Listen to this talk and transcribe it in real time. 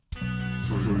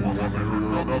So you want to hear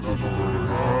another story,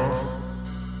 huh?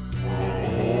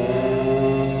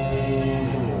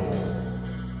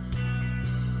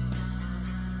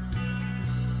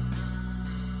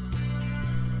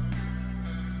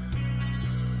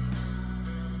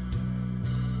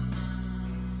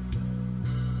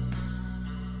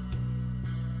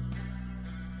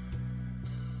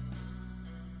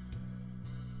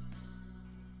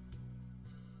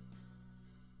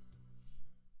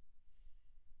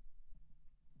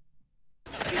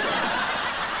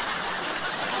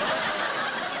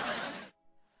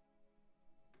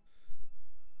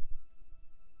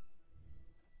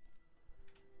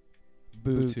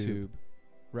 BooTube,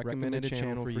 recommended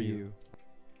channel for you.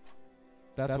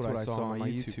 That's what I saw on my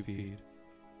YouTube feed.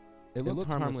 It looked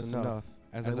harmless enough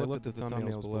as I looked at the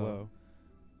thumbnails below.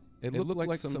 It looked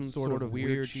like some sort of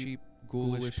weird, cheap,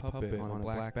 ghoulish puppet on a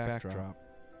black backdrop.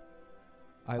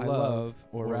 I love,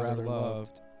 or rather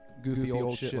loved, goofy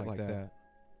old shit like that.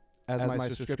 As my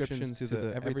subscriptions to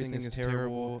the Everything is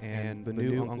Terrible and the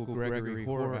new Uncle Gregory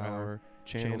Horror Hour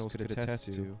channels could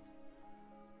attest to.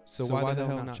 So why the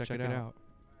hell not check it out?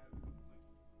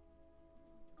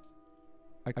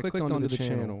 I clicked onto the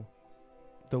channel.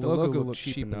 The logo looked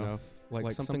cheap enough,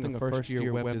 like something a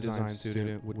first-year web design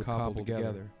student would cobble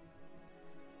together.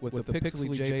 With a pixely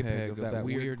JPEG of that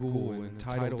weird ghoul and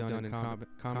title done in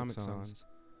Comic Sans,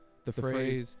 the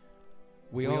phrase,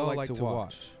 "We all like to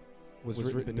watch,"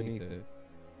 was written beneath it,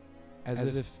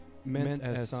 as if meant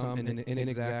as some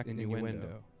inexact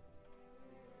innuendo.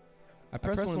 I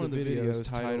pressed one of the videos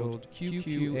titled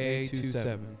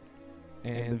QQA27,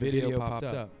 and the video popped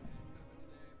up.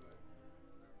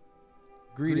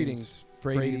 "Greetings,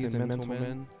 Frades and mental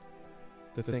men,"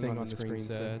 the thing on the screen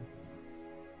said.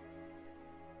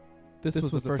 This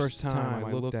was the first time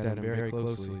I looked at him very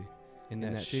closely, in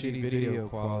that shitty video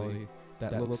quality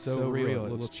that looks so real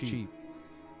it looks cheap.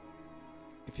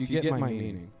 If you get my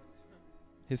meaning,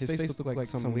 his face looked like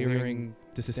some leering,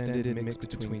 distended mix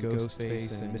between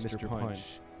Ghostface and Mr.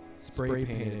 Punch,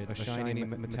 spray-painted a shiny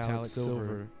metallic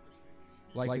silver,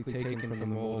 likely taken from the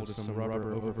mold of some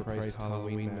rubber overpriced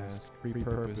Halloween mask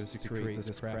repurposed to create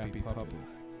this crappy puppet.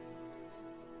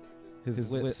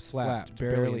 His lips flapped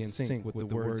barely in sync with the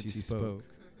words he spoke.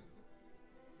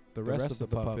 The rest of the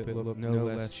puppet looked no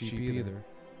less cheap either,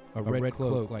 a red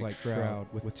cloak-like shroud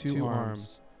with two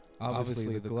arms,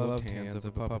 obviously the gloved hands of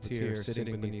a puppeteer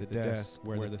sitting beneath the desk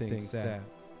where the thing sat.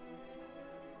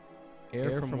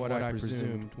 Air from what I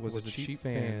presumed was a cheap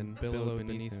fan billowed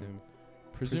beneath him,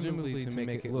 presumably to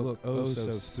make it look oh so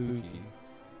spooky.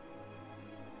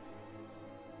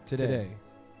 Today,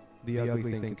 the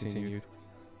ugly thing continued.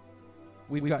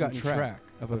 We've gotten track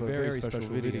of a very special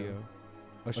video,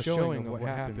 a showing of what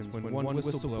happens when one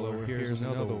whistleblower hears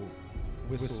another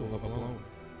whistle blown.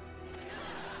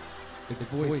 Its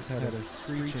voice had a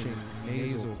screeching,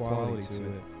 nasal quality to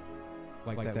it,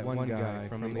 like that one guy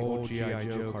from the old G.I.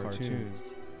 Joe cartoons.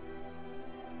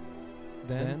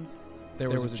 Then, there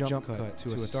was a jump cut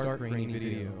to a stark grainy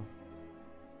video.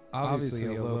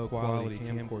 Obviously a low-quality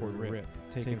camcorder rip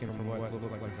taken from what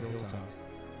looked like a hilltop.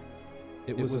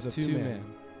 It was of two men,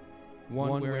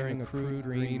 one wearing a crude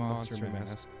green monster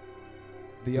mask,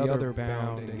 the other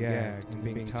bound and gagged and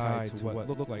being tied to what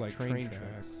looked like train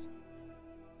tracks.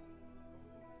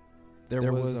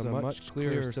 There was a much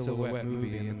clearer silhouette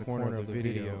moving in the corner of the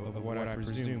video of what I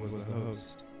presume was the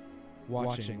host,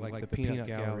 watching like the peanut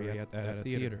gallery at a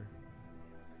theater.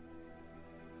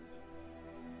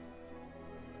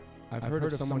 I've heard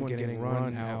of someone getting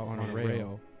run out on a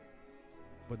rail,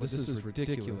 but this is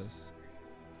ridiculous.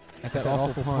 At that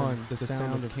awful pun, the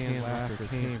sound of canned laughter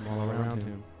came from all around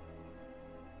him.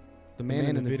 The man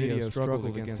in the video struggled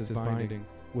against his binding,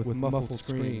 with muffled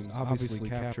screams obviously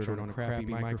captured on a crappy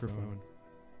microphone.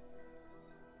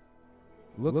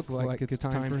 "Looks like it's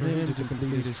time for him to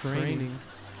complete his training,"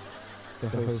 the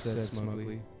host said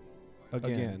smugly.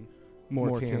 Again,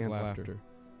 more canned laughter.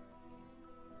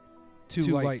 Two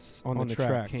lights on the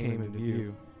track came in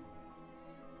view.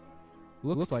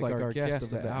 "Looks like our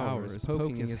guest of the hour is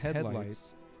poking his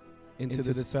headlights into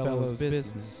this fellow's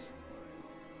business.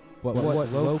 But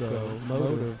what loco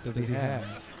motive does he have?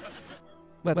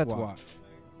 Let's watch."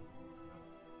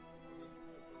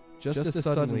 Just as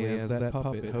suddenly as that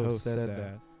puppet host said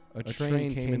that, a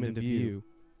train came into view,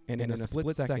 and in a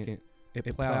split second,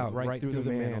 it plowed right through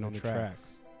the man on the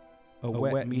tracks. A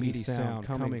wet, meaty sound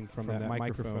coming from that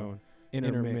microphone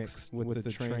intermixed with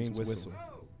the train's whistle.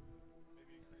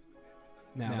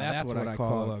 "Now that's what I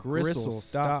call a gristle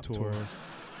stop tour,"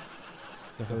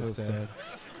 the host said.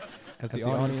 As the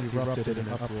audience erupted in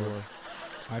uproar,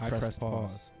 I pressed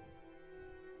pause.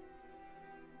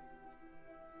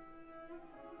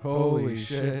 Holy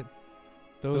shit.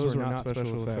 Those were not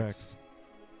special effects.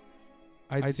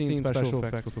 I'd seen special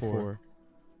effects before.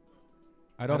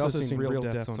 I'd also seen real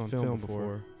deaths on film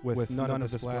before, with none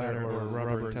of the splatter or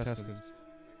rubber intestines.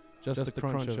 Just the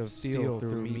crunch of steel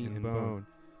through meat and bone,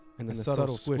 and the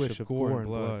subtle swish of gore and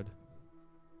blood.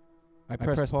 I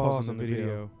pressed pause on the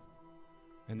video,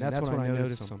 and that's when I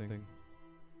noticed something.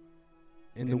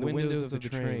 In the windows of the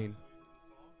train,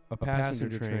 a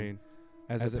passenger train,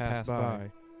 as it passed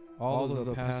by, all of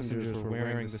the passengers were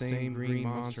wearing the same green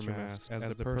monster mask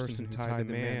as the person who tied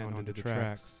the man onto the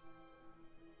tracks.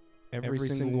 Every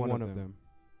single one of them.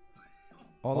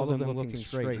 All of them looking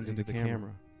straight into the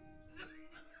camera.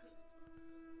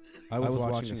 I was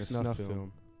watching a snuff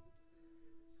film.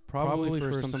 Probably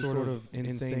for some sort of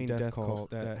insane death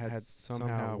cult that had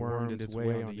somehow wormed its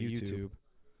way onto YouTube.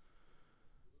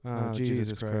 Oh,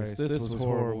 Jesus Christ, this was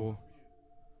horrible.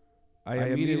 I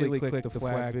immediately clicked the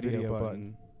flag video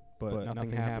button, but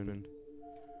nothing happened.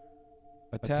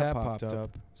 A tab popped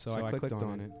up, so I clicked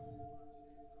on it.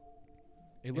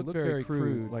 It looked very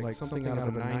crude, like something out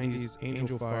of a 90s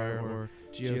Angel Fire or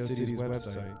GeoCities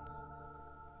website.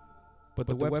 But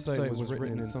the website was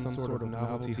written in some sort of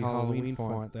novelty Halloween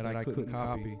font that I couldn't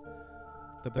copy.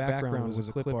 The background was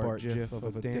a clip art gif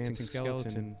of a dancing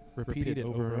skeleton repeated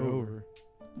over and over,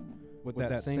 with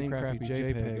that same crappy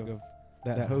JPEG of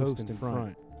that host in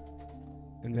front.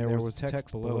 And there was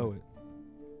text below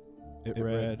it. It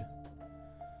read,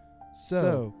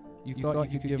 "So, you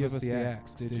thought you could give us the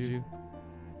axe, did you?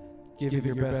 Give it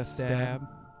your best stab?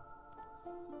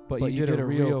 But you did a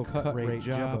real cut-rate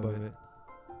job of it.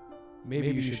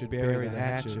 Maybe you should bury the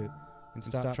hatchet and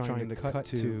stop trying to cut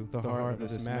to the heart of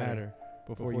this matter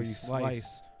before you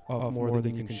slice off more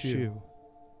than you can chew.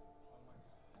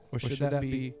 Or should that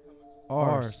be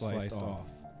our sliced off?"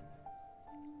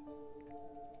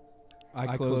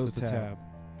 I closed the tab.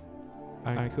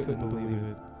 I couldn't believe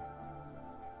it.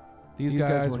 These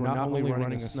guys were not only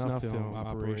running a snuff film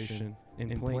operation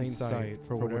in plain sight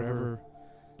for whatever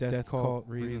death cult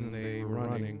reason they were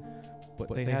running, but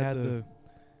they had the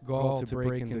gall to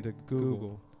break into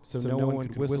Google so no one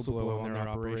could whistleblow on their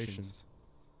operations.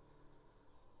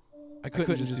 I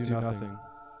couldn't just do nothing.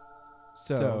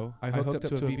 So I hooked up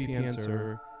to a VPN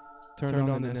server, turned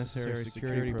on the necessary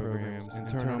security programs, and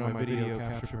turned on my video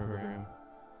capture program.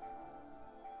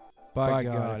 By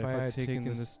God, if I had taken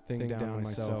this thing down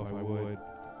myself, I would.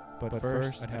 But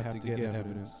first, I'd have to get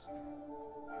evidence.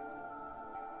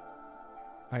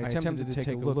 I attempted to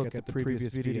take a look at the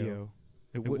previous video.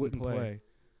 It wouldn't play.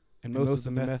 And most of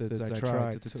the methods I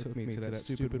tried took me to that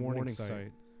stupid warning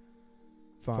site.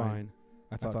 Fine,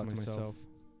 I thought to myself.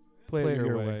 Play it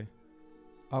your way.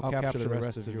 I'll capture the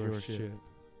rest of your shit.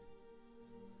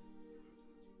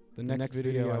 The next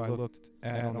video I looked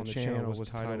at on the channel was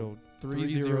titled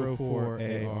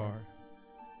 304AR.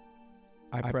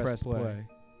 I pressed play.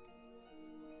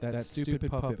 That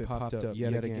stupid puppet popped up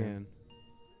yet again.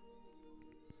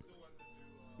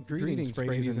 Greetings,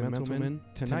 Fradies and Mentalmen.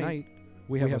 Tonight,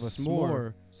 we have a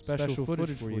s'more special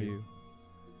footage for you.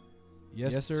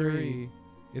 Yes, sirree.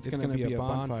 It's going to be a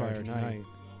bonfire tonight.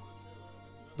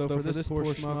 Though for this poor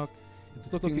schmuck,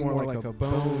 it's looking more like a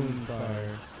bone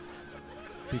fire.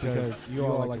 Because you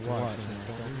all like to watch,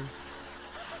 don't you?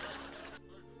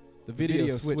 The video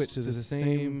switched to the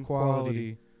same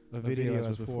quality of video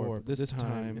as before, this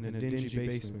time in a dingy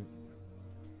basement.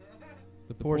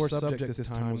 The poor subject this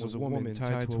time was a woman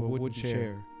tied to a wooden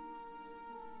chair.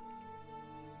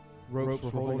 Ropes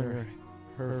were holding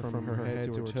her from her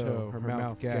head to her toe, her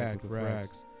mouth gagged with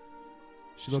rags.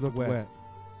 She looked wet,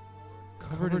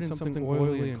 covered in something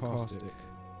oily and caustic.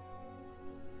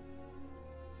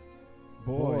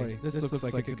 Boy, this looks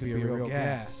like it could be a real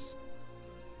gas,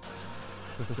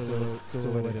 the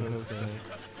silhouetted host said.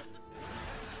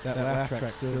 That laugh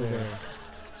track's still there.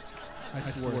 I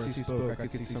swore as he spoke I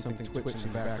could see something twitch in the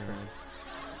background.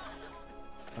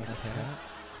 A cat?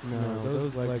 No,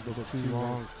 those legs look too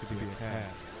long to be a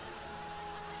cat.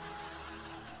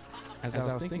 As I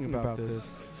was thinking about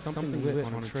this, something lit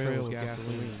on a trail of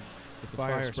gasoline, the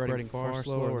fire spreading far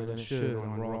slower than it should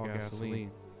on raw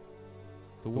gasoline.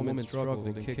 The woman struggled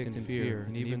and kicked in fear,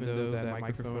 and even though that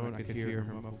microphone I could hear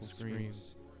her muffled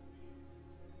screams.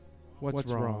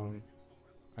 What's wrong?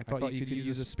 I thought you could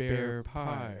use a spare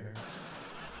pyre,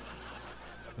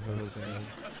 the host said.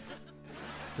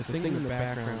 The thing in the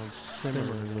background simmered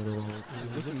a little.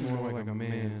 It was looking more like a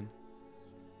man.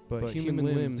 But human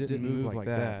limbs didn't move like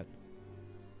that.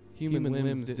 Human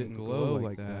limbs didn't glow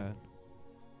like that.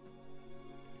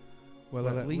 Well,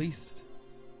 at least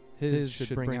his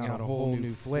should bring out a whole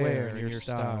new flair in your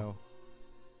style.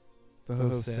 the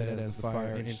host said as the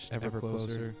fire inched ever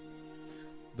closer.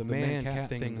 The man-cat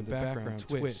thing in the background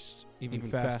twitched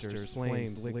even faster as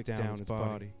flames licked down its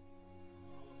body.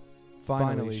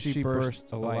 Finally, she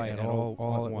burst alight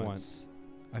all at once.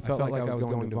 I felt like I was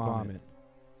going to vomit.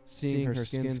 Seeing her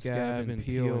skin scab and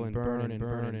peel and burn and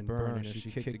burn and burn as she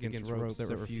kicked against ropes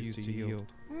that refused to yield.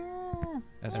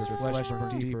 As her flesh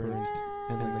burned deeper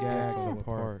and then the gag fell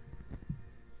apart.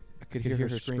 I could hear her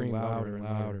scream louder and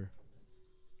louder.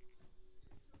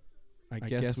 I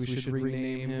guess we should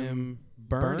rename him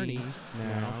Bernie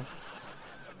now,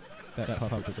 that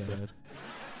puppet said,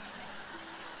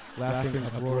 laughing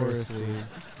uproariously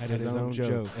at his own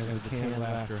joke as the canned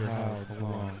laughter howled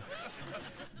along.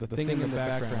 The thing in the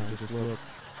background just looked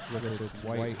with its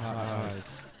white hot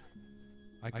eyes.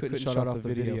 I couldn't shut off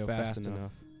the video fast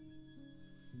enough.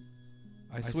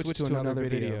 I switched to another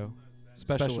video.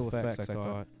 Special effects, I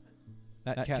thought.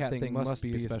 That cat thing must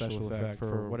be a special effect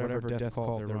for whatever death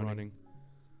cult they're running.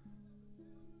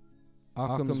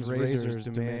 Occam's razors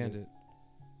demand it.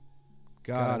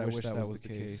 God, I wish that was the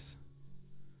case.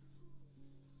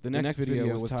 The next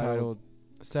video was titled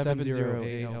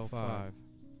 70AL5.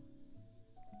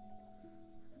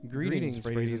 Greetings,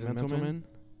 ladies and gentlemen.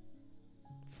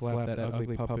 Flapped that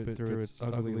ugly puppet through its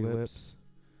ugly lips.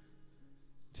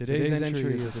 Today's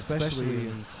entry is especially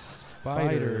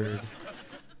inspired.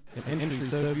 An entry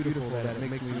so beautiful that it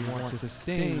makes me want to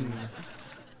sing.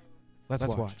 Let's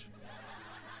watch.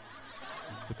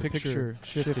 The picture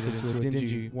shifted into a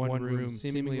dingy, one-room,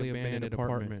 seemingly abandoned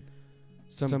apartment.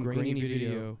 Some grainy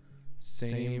video,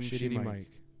 same shitty mic.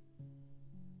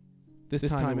 This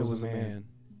time it was a man,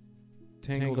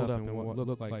 tangled up in what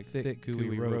looked like thick,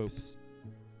 gooey ropes,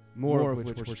 more of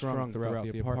which were strung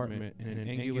throughout the apartment in an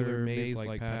angular,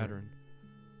 maze-like pattern.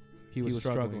 He was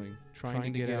struggling,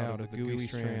 trying to get out of the gooey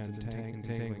strands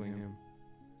entangling him.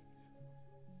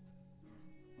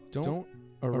 Don't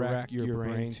rack your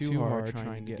brain too hard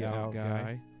trying to get out,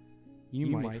 guy. You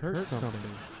might hurt something,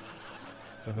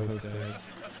 the host said.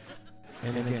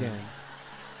 And again,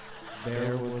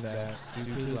 there was that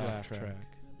stupid laugh track.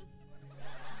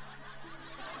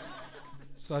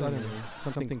 Suddenly,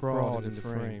 something crawled into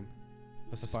frame.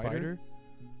 A spider?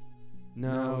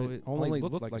 No, it only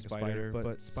looked like a spider,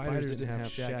 but spiders didn't have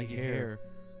shaggy hair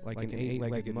like an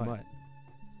eight-legged mutt.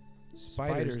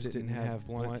 Spiders didn't have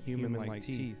blunt human-like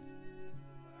teeth.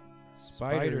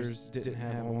 Spiders didn't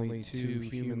have only two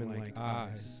human-like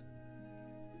eyes.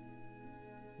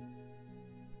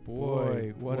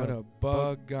 Boy, what a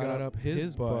bug got up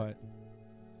his butt,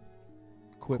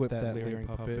 quipped that leering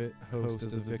puppet, host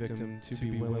as the victim to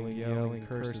be willing yelling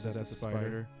curses at the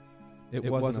spider. It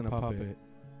wasn't a puppet.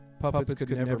 Puppets could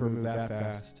never move that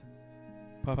fast.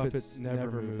 Puppets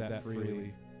never move that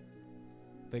freely.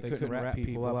 They couldn't wrap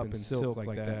people up in silk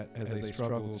like that as they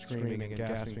struggled, screaming and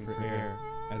gasping for air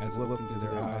as it looked into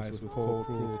their eyes with cold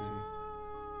cruelty.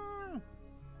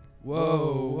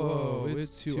 Whoa,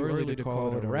 it's too early to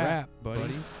call it a rap,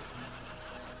 buddy,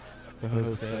 the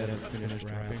host said as it finished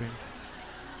rapping.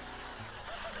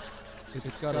 It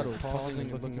scuttled,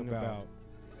 pausing and looking about.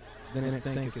 Then it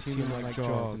sank its human-like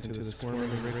jaws into the squirming,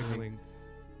 wriggling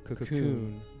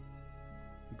cocoon.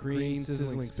 Green,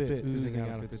 sizzling spit oozing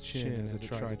out of its chin as it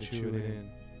tried to chew it in.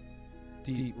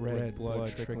 Deep red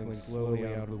blood trickling slowly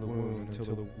out of the wound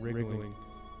until the wriggling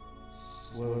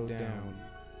slowed down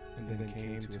and then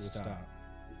came to a stop.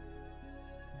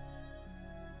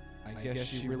 I guess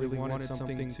she really wanted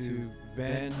something to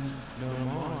venom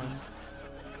on,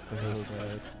 the host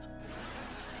said.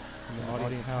 And the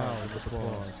audience howled with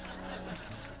applause.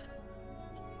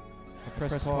 I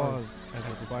pressed pause as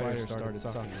the spider started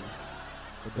sucking,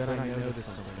 but then I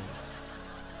noticed something.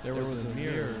 There was a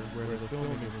mirror where the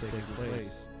filming was taking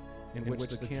place, in which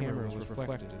the camera was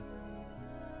reflected,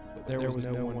 but there was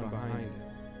no one behind it.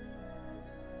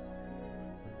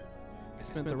 I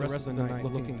spent the rest of the night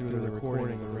looking through the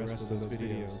recording of the rest of those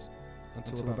videos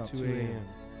until about 2 a.m.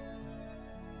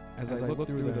 As I looked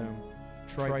through them,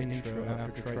 trite intro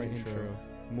after trite intro,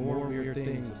 more weird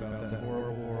things about that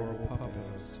horrible puppet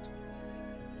host.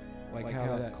 Like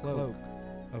how that cloak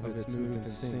of its moved in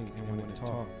sync and when it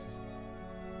talked.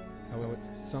 How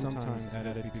it's sometimes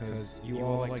added because you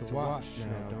all like to watch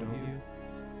now, don't you?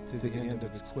 To the end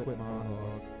of its quip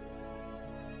monologue.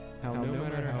 How no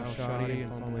matter how shoddy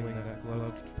and fumbling that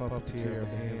gloved puppeteer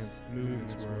of the hand's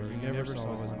movements were, you never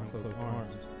saw his uncloaked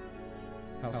arms.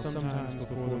 How sometimes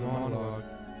before the monologue,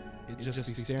 it'd just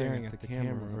be staring at the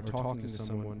camera or talking to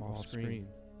someone off screen.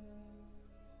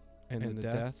 And the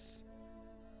deaths?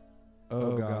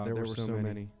 Oh God, there were so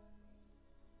many.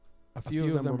 A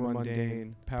few of them were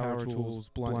mundane, power tools,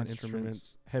 blunt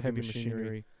instruments, heavy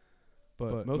machinery,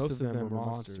 but most of them were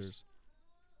monsters.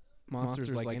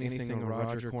 Monsters like anything a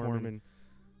Roger Corman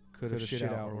could have shit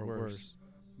out or worse.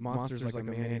 Monsters like a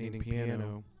man-eating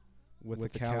piano with a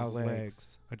cow's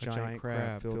legs, a giant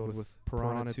crab filled with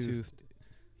piranha-toothed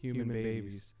human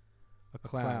babies, a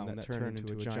clown that turned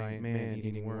into a giant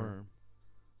man-eating worm,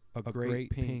 a great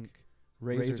pink,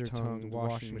 razor-tongued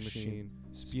washing machine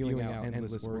spewing out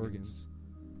endless organs,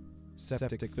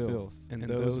 septic filth, and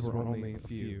those were only a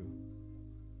few.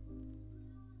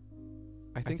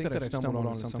 I think that I've stumbled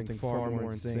onto something far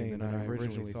more insane than I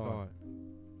originally thought.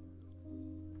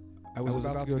 I was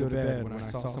about to go to bed when I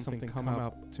saw something come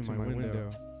up to my window.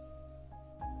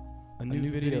 A new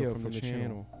video from the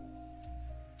channel.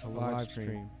 A live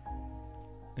stream.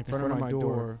 In front of my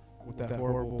door with that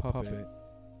horrible puppet.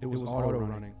 It was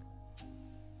auto-running.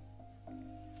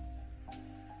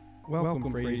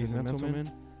 Welcome, ladies and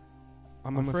gentlemen.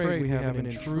 I'm afraid we have an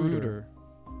intruder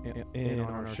in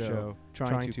on our show,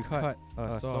 trying to cut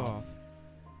us off.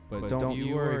 But don't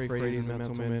you worry, ladies and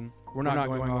gentlemen. We're not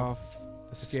going off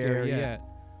the scare yet.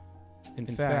 In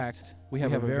fact, we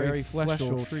have a very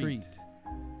fleshful treat.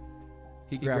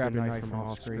 He grabbed a knife from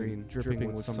off screen,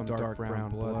 dripping with some dark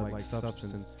brown blood-like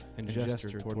substance, and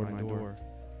gestured toward my door.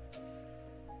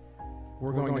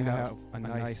 We're going to have a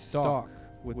nice talk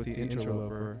with the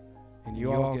interloper, and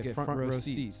you all get front row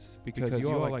seats, because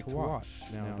you all like to watch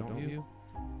now, don't you?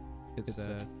 It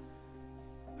said.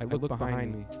 I looked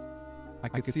behind me. I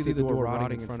could see the door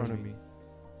rotting in front of me.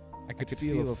 I could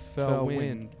feel a fell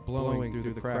wind blowing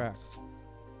through the cracks,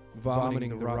 vomiting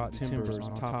the rotten timbers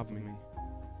on top of me.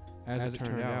 As it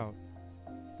turned out,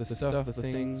 the stuff the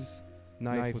thing's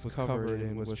knife was covered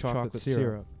in was chocolate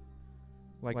syrup,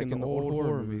 like in the old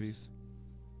horror movies.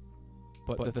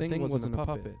 But the thing wasn't a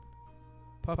puppet.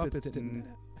 Puppets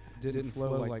didn't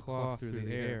flow like cloth through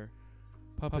the air.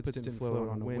 Puppets didn't float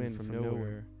on the wind from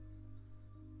nowhere.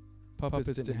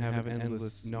 Puppets didn't have an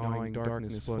endless, gnawing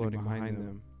darkness floating behind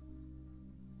them.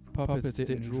 Puppets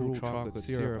didn't drool chocolate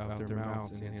syrup out their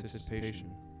mouths in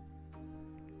anticipation.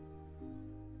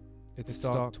 It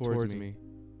stalked towards me,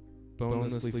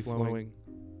 bonelessly flowing,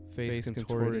 face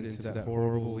contorted into that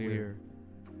horrible leer.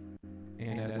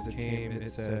 And as it came, it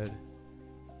said,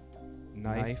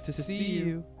 "Knife to see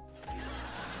you."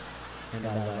 And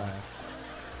I laughed.